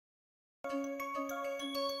Now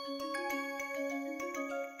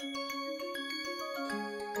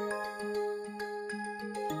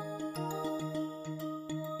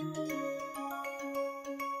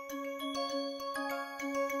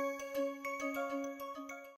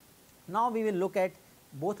we will look at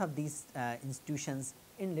both of these institutions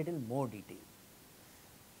in little more detail.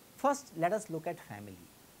 First, let us look at family.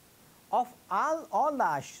 Of all the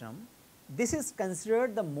ashram, this is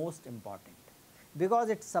considered the most important because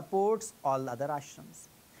it supports all other ashrams.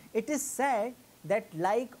 It is said that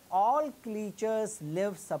like all creatures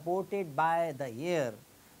live supported by the air,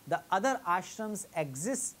 the other ashrams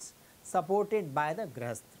exist supported by the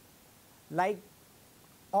grihastha. Like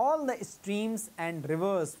all the streams and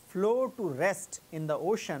rivers flow to rest in the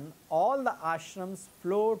ocean, all the ashrams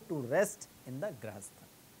flow to rest in the grihastha.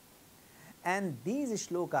 And these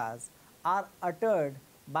shlokas are uttered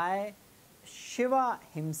by Shiva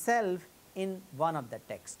himself in one of the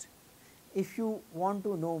texts. If you want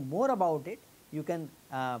to know more about it, you can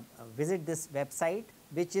visit this website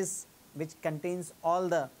which contains all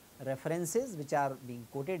the references which are being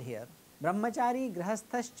quoted here. Brahmachari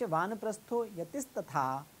grihasthascha vanaprastho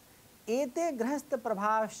yatistatha ete grihastha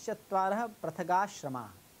prabhashchatvarah prathagashrama.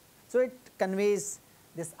 So it conveys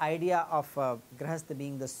this idea of grihastha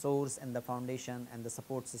being the source and the foundation and the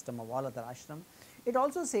support system of all other ashram. It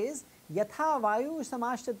also says yatha vayu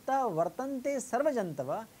samashrita vartante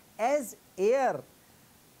sarvajantava, as air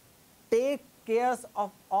take cares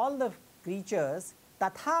of all the creatures,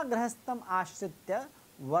 tatha grihastham ashritya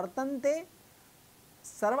vartante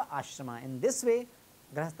sarva ashrama. In this way,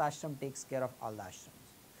 grihastha ashram takes care of all the ashrams.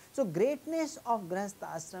 So greatness of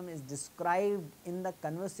grihastha ashram is described in the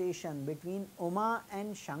conversation between Uma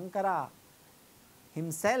and Shankara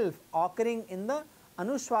himself occurring in the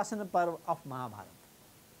Anushwasana Parv of Mahabharata.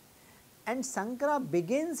 And Shankara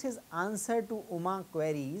begins his answer to Uma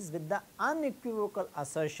queries with the unequivocal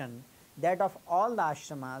assertion that of all the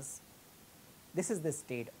ashramas, this is the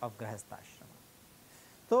state of grihastha ashrama.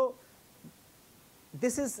 So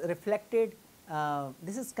this is reflected,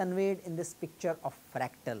 this is conveyed in this picture of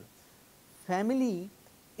fractal. Family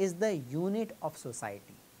is the unit of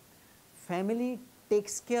society. Family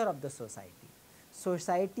takes care of the society.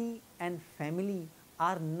 Society and family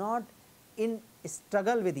are not in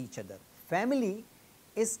struggle with each other. Family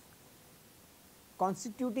is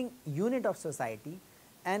constituting unit of society,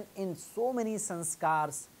 and in so many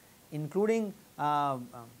sanskars, including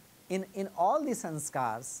in all the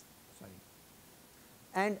sanskars,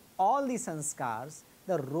 and all the sanskars,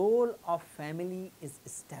 the role of family is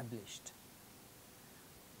established,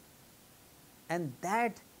 and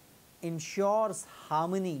that ensures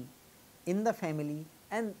harmony in the family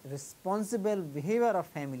and responsible behavior of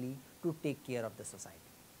family to take care of the society.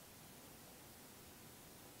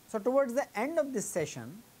 So towards the end of this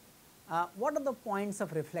session, what are the points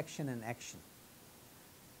of reflection and action?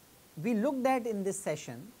 We looked at in this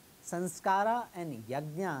session sanskara and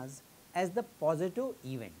yajnas as the positive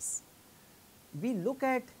events. We look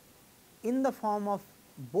at in the form of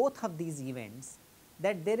both of these events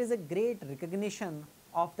that there is a great recognition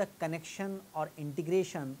of the connection or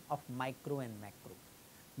integration of micro and macro.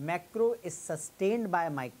 Macro is sustained by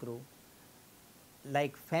micro,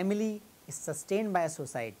 like family is sustained by a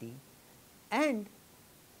society, and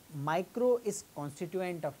micro is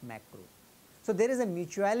constituent of macro. So there is a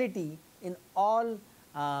mutuality in all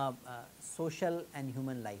social and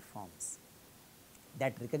human life forms.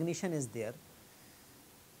 That recognition is there.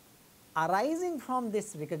 Arising from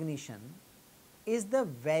this recognition is the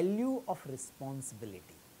value of responsibility.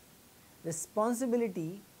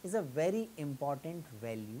 Responsibility is a very important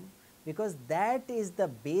value because that is the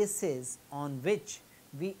basis on which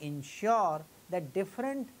we ensure that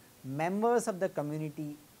different members of the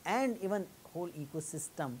community and even whole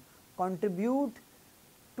ecosystem contribute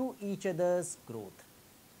to each other's growth.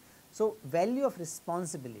 So value of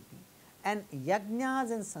responsibility, and yajnas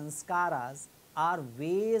and sanskaras are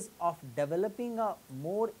ways of developing a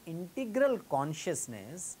more integral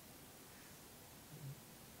consciousness,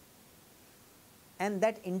 and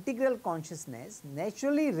that integral consciousness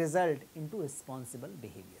naturally result into responsible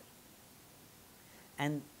behavior.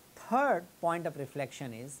 And third point of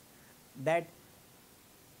reflection is that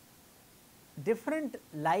different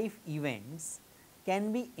life events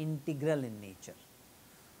can be integral in nature.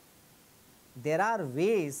 There are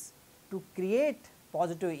ways to create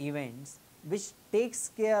positive events which takes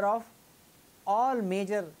care of all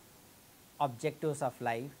major objectives of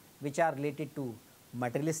life which are related to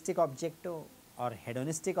materialistic objective or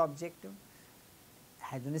hedonistic objective,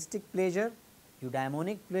 hedonistic pleasure,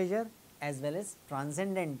 eudaimonic pleasure, as well as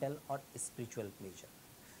transcendental or spiritual pleasure.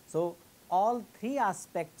 So all three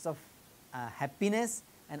aspects of happiness,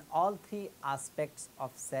 and all three aspects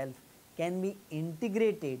of self can be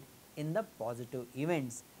integrated in the positive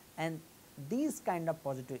events, and these kind of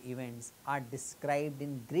positive events are described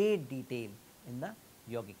in great detail in the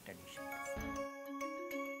yogic traditions.